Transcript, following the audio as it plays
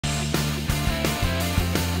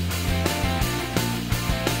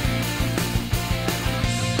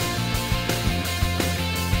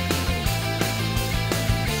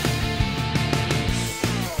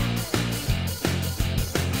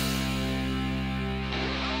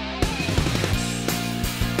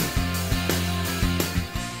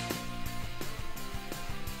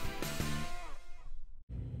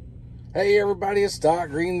Hey everybody, it's Doc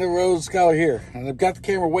Green, the Road Scholar here. And I've got the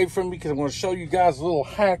camera away from me because I want to show you guys a little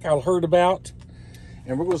hack I heard about.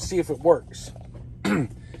 And we're going to see if it works.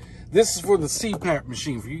 This is for the CPAP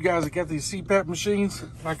machine. For you guys that got these CPAP machines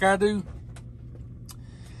like I do.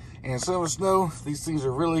 And some of us know these things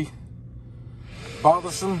are really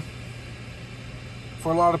bothersome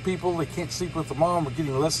for a lot of people. They can't sleep with them on. We're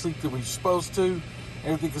getting less sleep than we're supposed to.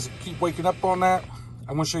 Everything because we keep waking up on that.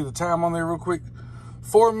 I'm going to show you the time on there real quick.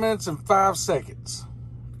 4 minutes and 5 seconds.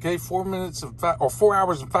 Okay, 4 minutes and 5, or 4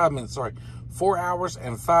 hours and 5 minutes, sorry. 4 hours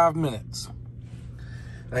and 5 minutes.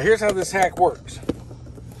 Now here's how this hack works.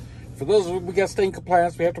 For those of us, we got to stay in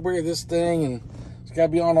compliance. We have to wear this thing and it's got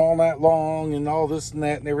to be on all night long and all this and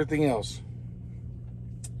that and everything else.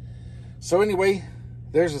 So anyway,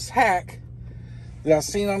 there's this hack that I've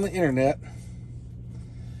seen on the internet.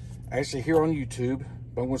 Actually here on YouTube,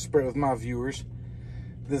 but I'm going to spread it with my viewers.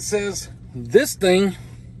 That says this thing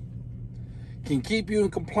can keep you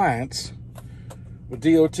in compliance with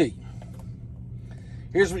DOT.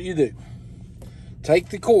 Here's what you do. Take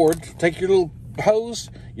the cord, take your little hose,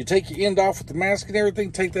 you take your end off with the mask and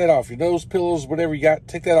everything, take that off. Your nose, pillows, whatever you got,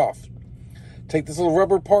 take that off. Take this little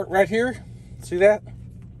rubber part right here, see that?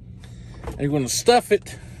 And you're going to stuff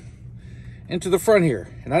it into the front here.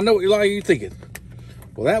 And I know what a lot of you thinking.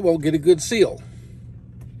 Well, that won't get a good seal.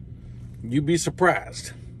 You'd be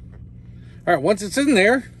surprised. All right, once it's in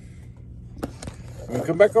there, we'll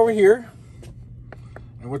come back over here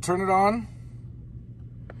and we'll turn it on.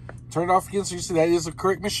 Turn it off again so you see that is the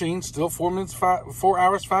correct machine. Still 4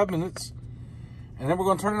 hours, 5 minutes. And then we're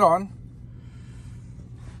going to turn it on.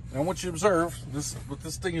 And I want you to observe what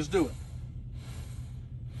this thing is doing.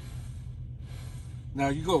 Now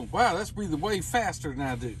you go, wow, that's breathing way faster than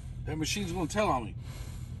I do. That machine's going to tell on me.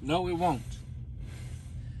 No, it won't.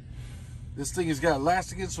 This thing has got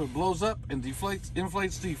elastic in, so it blows up and deflates,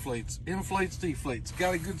 inflates, deflates, inflates, deflates.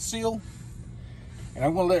 Got a good seal. And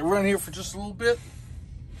I'm going to let it run here for just a little bit.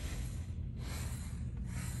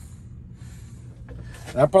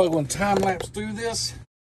 And I'm probably going to time lapse through this.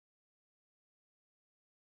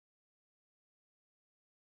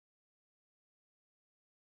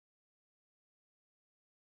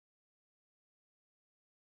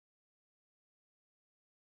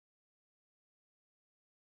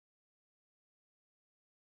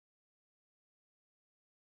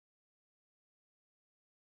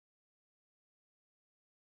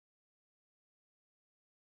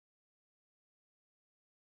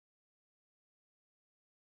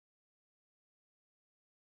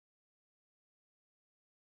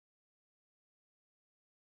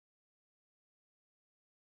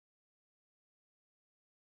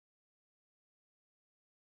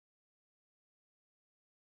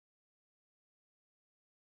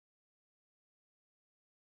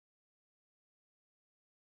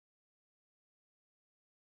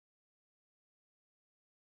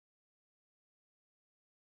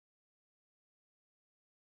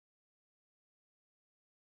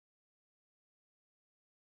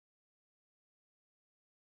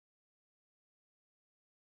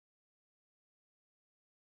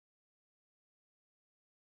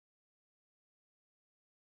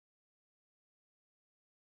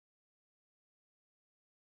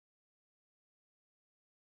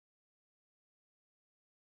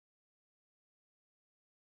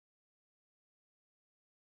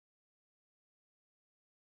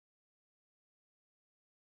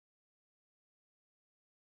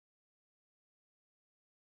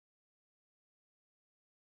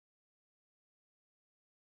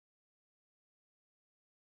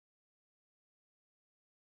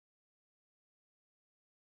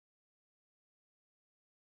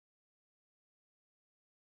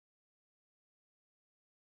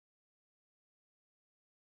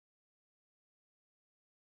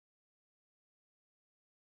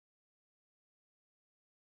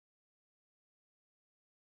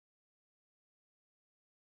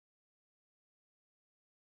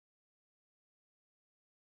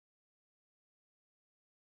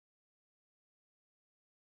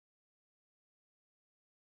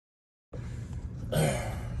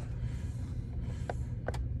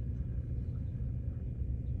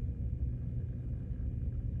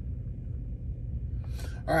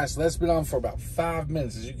 All right, so that's been on for about 5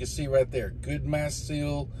 minutes, as you can see right there. Good mass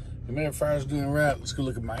seal. The humidifier's doing right. Let's go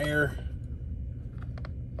look at my air.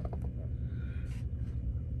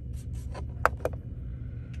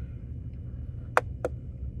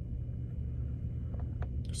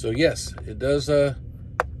 So yes, it does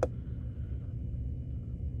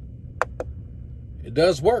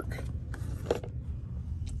work.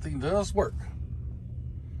 I think it does work.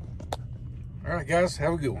 All right, guys,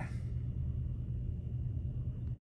 have a good one.